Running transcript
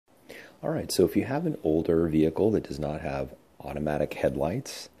All right, so if you have an older vehicle that does not have automatic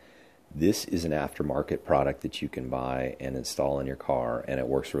headlights, this is an aftermarket product that you can buy and install in your car, and it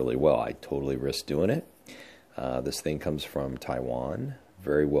works really well. I totally risk doing it. This thing comes from Taiwan,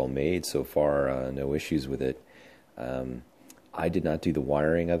 very well made so far, no issues with it. I did not do the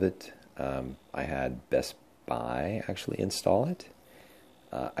wiring of it. I had Best Buy actually install it.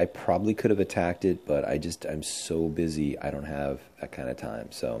 I probably could have attacked it, but I'm so busy, I don't have that kind of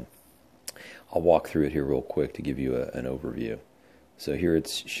time. So I'll walk through it here real quick to give you an overview. So here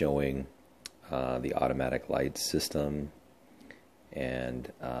it's showing the automatic light system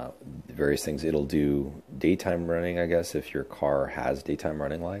and the various things it'll do. Daytime running, I guess, if your car has daytime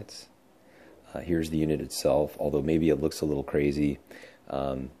running lights. Here's the unit itself, although maybe it looks a little crazy.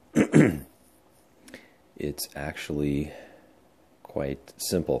 It's actually quite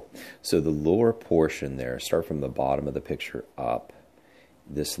simple. So the lower portion there, start from the bottom of the picture up.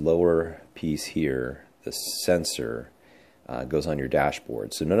 This lower piece here, the sensor, goes on your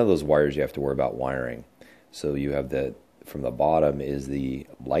dashboard. So none of those wires you have to worry about wiring. So you have from the bottom is the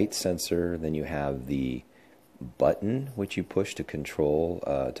light sensor, then you have the button which you push to control,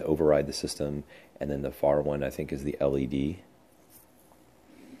 to override the system, and then the far one I think is the LED.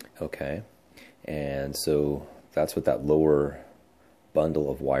 Okay, and so that's what that lower bundle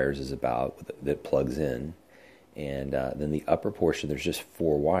of wires is about that plugs in. And then the upper portion, there's just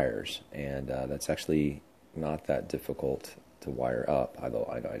 4 wires, and that's actually not that difficult to wire up, although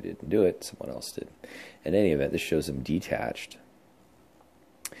I didn't do it, someone else did. In any event, this shows them detached.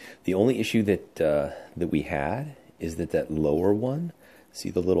 The only issue that we had is that lower one, see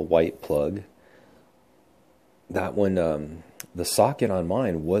the little white plug, that one, the socket on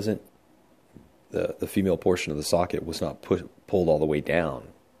mine wasn't, the female portion of the socket was not pulled all the way down.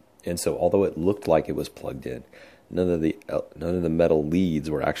 And so although it looked like it was plugged in, none of the metal leads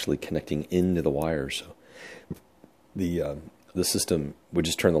were actually connecting into the wires. So the system would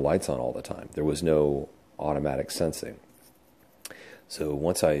just turn the lights on all the time. There was no automatic sensing. So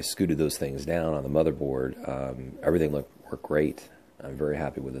once I scooted those things down on the motherboard, everything worked great. I'm very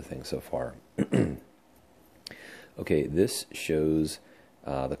happy with the thing so far. Okay, this shows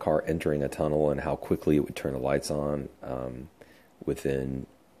the car entering a tunnel and how quickly it would turn the lights on. Within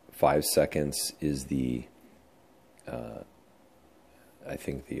 5 seconds is I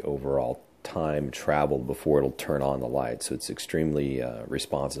think the overall time traveled before it'll turn on the light. So it's extremely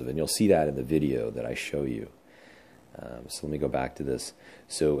responsive, and you'll see that in the video that I show you. So let me go back to this.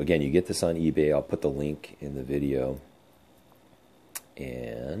 So again, you get this on eBay. I'll put the link in the video.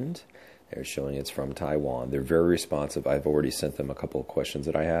 And they're showing it's from Taiwan. They're very responsive. I've already sent them a couple of questions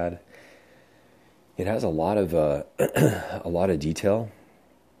that I had. It has a lot of a lot of detail.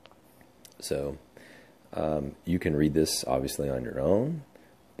 So you can read this obviously on your own,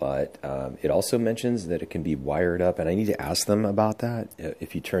 but it also mentions that it can be wired up, and I need to ask them about that.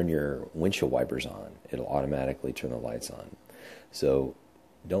 If you turn your windshield wipers on, it'll automatically turn the lights on. So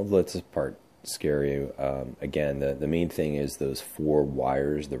don't let this part scare you. Again, the main thing is those 4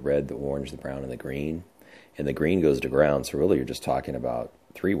 wires, the red, the orange, the brown, and the green. And the green goes to ground, so really you're just talking about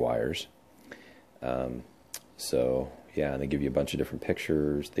 3 wires. So yeah, and they give you a bunch of different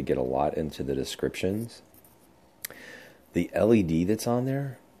pictures. They get a lot into the descriptions. The LED that's on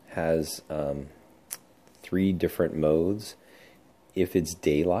there has 3 different modes. If it's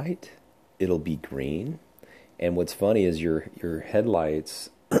daylight, it'll be green. And what's funny is your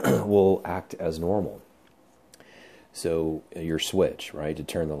headlights will act as normal. So your switch, right, to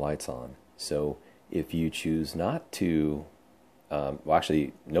turn the lights on. So if you choose not to, well,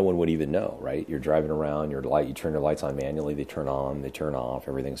 actually, no one would even know, right? You're driving around, you turn your lights on manually, they turn on, they turn off,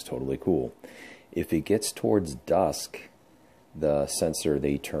 everything's totally cool. If it gets towards dusk, the sensor,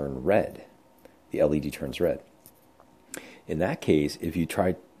 they turn red. The LED turns red. In that case, if you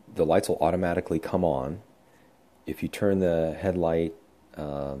try, the lights will automatically come on. If you turn the headlight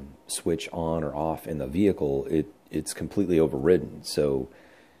switch on or off in the vehicle, it's completely overridden. So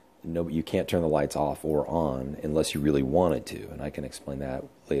no, you can't turn the lights off or on unless you really wanted to, and I can explain that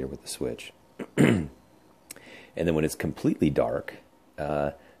later with the switch. And then when it's completely dark,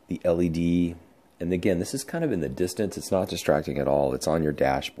 the LED, and again, this is kind of in the distance, it's not distracting at all, it's on your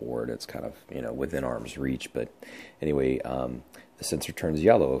dashboard, it's kind of, within arm's reach, but anyway, the sensor turns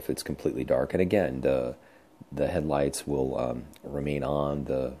yellow if it's completely dark, and again, the headlights will remain on.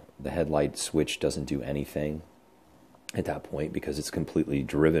 The headlight switch doesn't do anything at that point because it's completely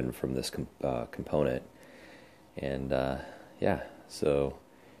driven from this component. And yeah, so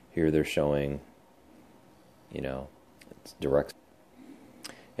here they're showing, it's direct.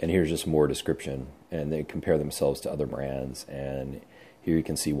 And here's just more description, and they compare themselves to other brands. And Here you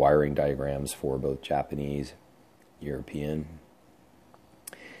can see wiring diagrams for both Japanese, European,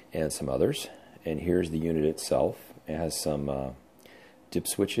 and some others. And here's the unit itself. It has some dip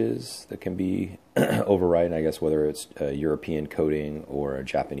switches that can be overridden, I guess, whether it's a European coding or a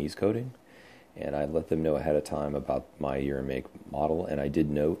Japanese coding. And I let them know ahead of time about my year and make model, and I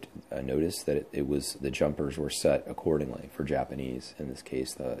did notice that it was, the jumpers were set accordingly for Japanese, in this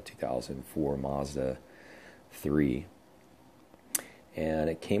case the 2004 Mazda 3. And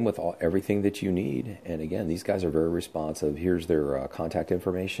it came with everything that you need. And again, these guys are very responsive. Here's their contact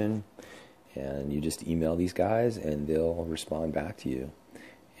information, and you just email these guys and they'll respond back to you.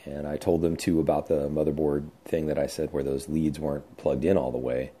 And I told them too about the motherboard thing that I said, where those leads weren't plugged in all the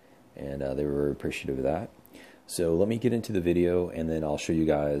way, and they were very appreciative of that. So let me get into the video, and then I'll show you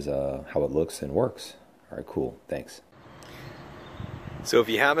guys how it looks and works. All right, cool, thanks. So if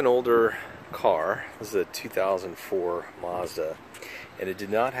you have an older car, this is a 2004 Mazda, and it did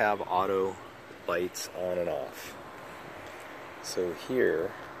not have auto lights on and off. So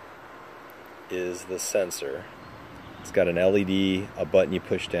here is the sensor. It's got an LED, a button you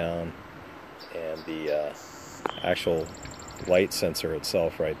push down, and the actual light sensor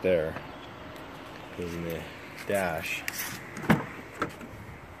itself right there goes in the dash.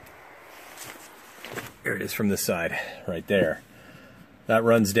 There it is from this side, right there. That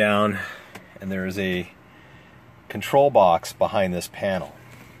runs down, and there is a control box behind this panel.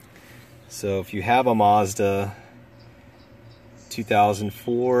 So if you have a Mazda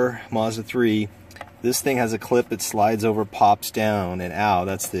 2004, Mazda 3, this thing has a clip that slides over, pops down and out.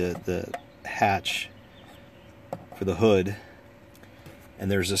 That's the hatch for the hood. And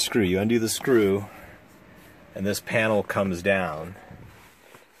there's a screw. You undo the screw, and this panel comes down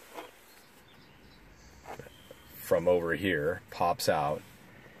from over here, pops out,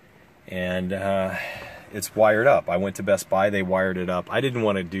 and it's wired up. I went to Best Buy, they wired it up. I didn't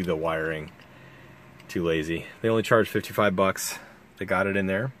want to do the wiring, too lazy. They only charged 55 bucks. They got it in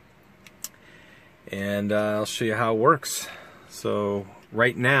there. And I'll show you how it works. So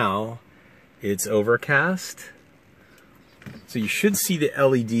right now it's overcast. So you should see the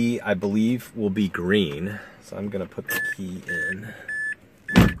LED, I believe, will be green. So I'm gonna put the key in,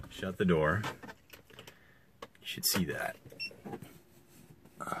 shut the door. You should see that.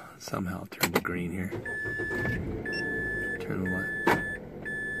 Somehow turn to green here. Turn the light.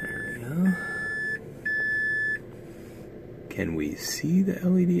 There we go. Can we see the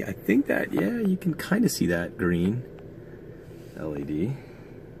LED? I think that, yeah, you can kind of see that green LED.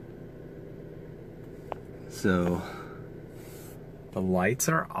 So the lights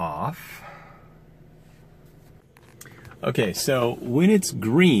are off. Okay, so when it's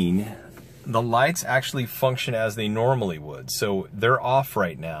green, the lights actually function as they normally would. So they're off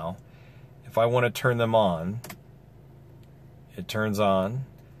right now. If I want to turn them on, it turns on.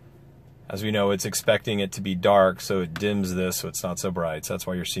 As we know, it's expecting it to be dark, so it dims this so it's not so bright. So that's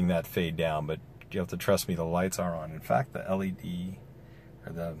why you're seeing that fade down. But you have to trust me, the lights are on. In fact, the LED,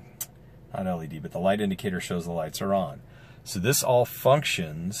 or the, not LED, but the light indicator shows the lights are on. So this all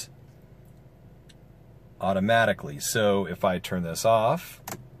functions automatically. So if I turn this off,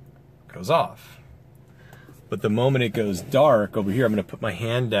 it goes off. But the moment it goes dark over here, I'm going to put my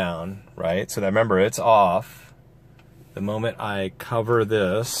hand down, right? So that, remember, it's off. The moment I cover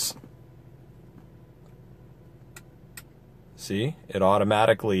this, see, it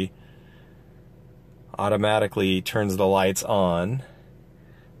automatically turns the lights on.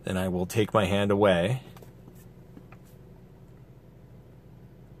 Then I will take my hand away.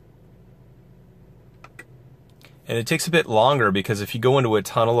 And it takes a bit longer because if you go into a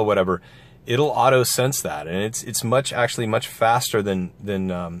tunnel or whatever, it'll auto sense that, and it's actually much faster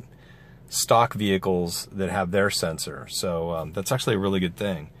than stock vehicles that have their sensor. So that's actually a really good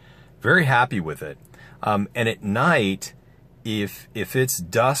thing. Very happy with it. And at night, if it's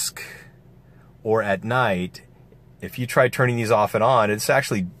dusk or at night, if you try turning these off and on, it's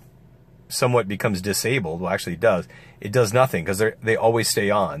actually somewhat becomes disabled. Well, actually it does. It does nothing because they always stay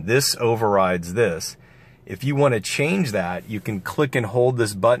on. This overrides this. If you want to change that, you can click and hold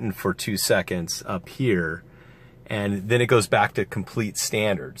this button for 2 seconds up here, and then it goes back to complete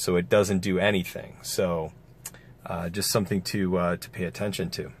standard, so it doesn't do anything. So just something to pay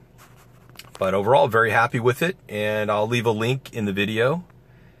attention to. But overall, very happy with it, and I'll leave a link in the video,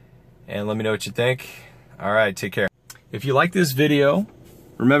 and let me know what you think. All right, take care. If you like this video,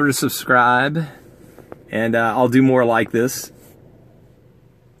 remember to subscribe, and I'll do more like this.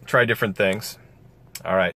 Try different things. All right.